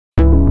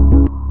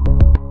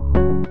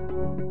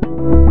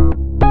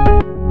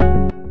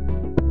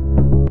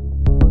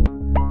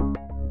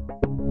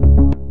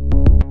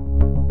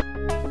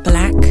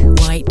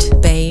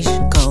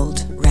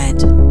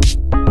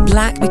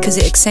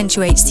because it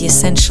accentuates the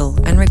essential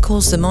and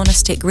recalls the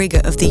monastic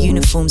rigor of the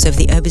uniforms of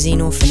the Aubergine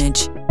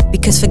orphanage.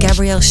 Because for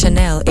Gabrielle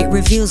Chanel, it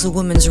reveals a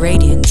woman's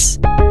radiance.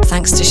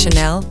 Thanks to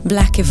Chanel,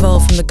 black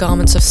evolved from the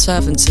garments of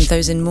servants and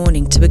those in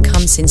mourning to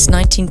become since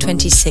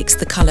 1926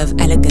 the colour of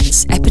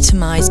elegance,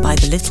 epitomized by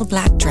the little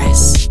black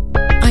dress.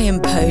 I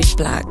impose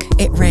black,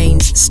 it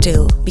reigns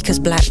still, because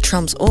black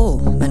trumps all,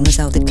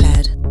 Mademoiselle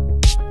declared.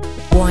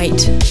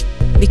 White,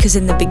 because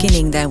in the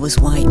beginning there was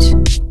white.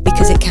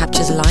 Because it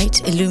captures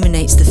light,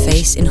 illuminates the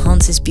face,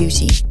 enhances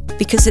beauty.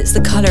 Because it's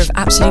the colour of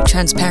absolute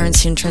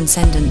transparency and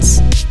transcendence.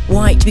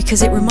 White,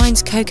 because it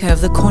reminds Coco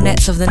of the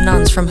cornets of the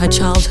nuns from her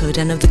childhood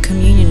and of the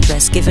communion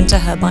dress given to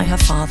her by her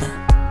father.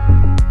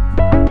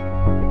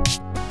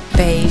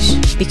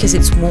 Beige, because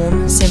it's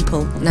warm,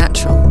 simple,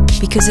 natural.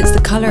 Because it's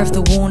the colour of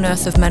the worn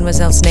earth of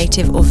Mademoiselle's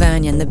native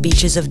Auvergne and the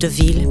beaches of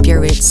Deauville,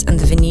 Biarritz and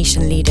the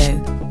Venetian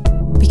Lido.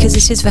 Because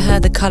it is for her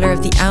the colour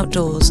of the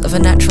outdoors, of a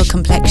natural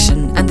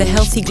complexion, and the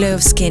healthy glow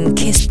of skin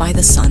kissed by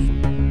the sun.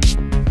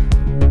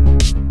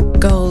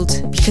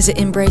 Gold, because it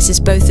embraces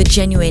both the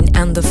genuine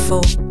and the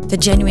faux. The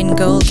genuine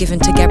gold given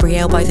to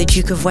Gabrielle by the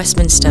Duke of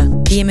Westminster,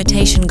 the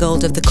imitation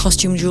gold of the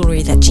costume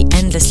jewellery that she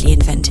endlessly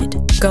invented.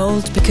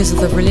 Gold because of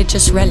the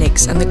religious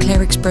relics and the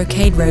cleric's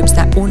brocade robes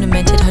that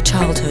ornamented her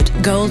childhood.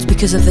 Gold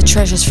because of the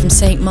treasures from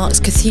St. Mark's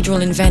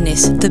Cathedral in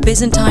Venice, the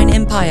Byzantine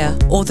Empire,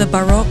 or the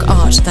Baroque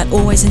art that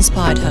always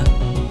inspired her.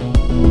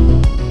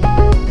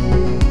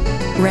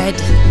 Red,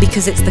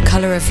 because it's the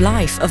colour of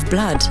life, of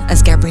blood,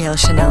 as Gabrielle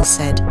Chanel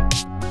said.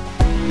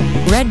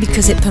 Red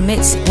because it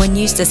permits, when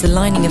used as the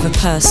lining of a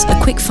purse, a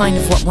quick find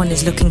of what one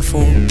is looking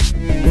for.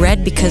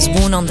 Red because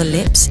worn on the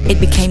lips, it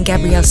became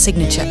Gabrielle's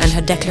signature and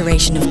her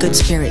declaration of good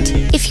spirit.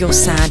 If you're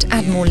sad,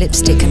 add more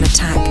lipstick and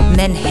attack.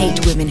 Men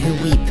hate women who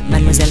weep,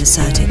 Mademoiselle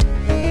asserted.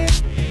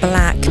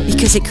 Black,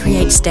 because it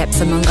creates depth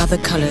among other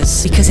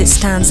colours, because it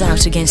stands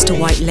out against a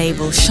white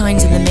label,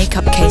 shines in the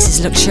makeup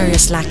case's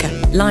luxurious lacquer,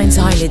 lines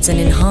eyelids and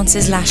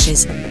enhances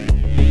lashes.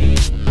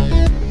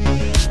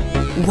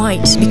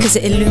 White, because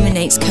it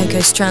illuminates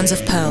Coco's strands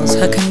of pearls,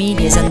 her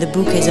camellias and the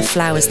bouquets of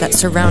flowers that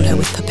surround her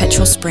with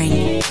perpetual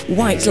spring.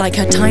 White like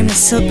her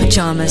timeless silk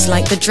pyjamas,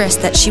 like the dress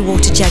that she wore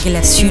to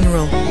Diaghilev's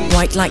funeral.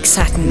 White like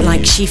satin,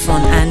 like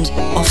chiffon, and,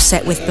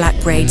 offset with black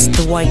braids,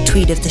 the white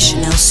tweed of the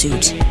Chanel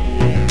suit.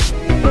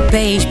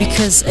 Beige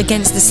because,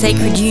 against the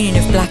sacred union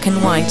of black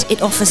and white,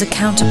 it offers a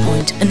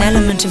counterpoint, an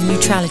element of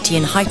neutrality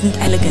and heightened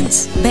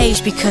elegance.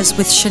 Beige because,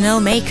 with Chanel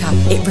makeup,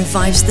 it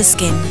revives the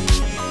skin.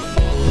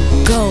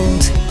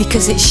 Gold,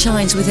 because it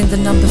shines within the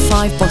number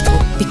 5 bottle,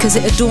 because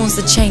it adorns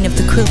the chain of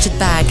the quilted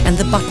bag and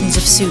the buttons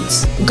of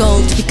suits.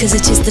 Gold, because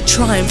it is the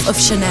triumph of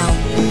Chanel.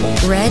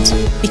 Red,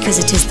 because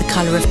it is the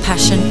colour of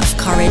passion, of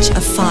courage,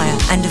 of fire,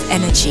 and of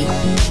energy.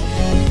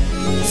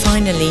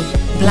 Finally,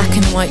 black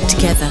and white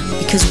together,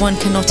 because one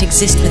cannot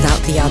exist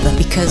without the other,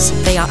 because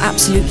they are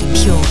absolutely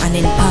pure and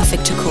in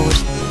perfect accord,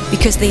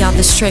 because they are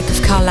the stroke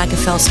of Karl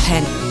Lagerfeld's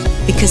pen,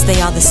 because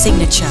they are the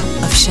signature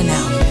of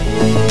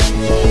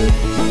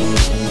Chanel.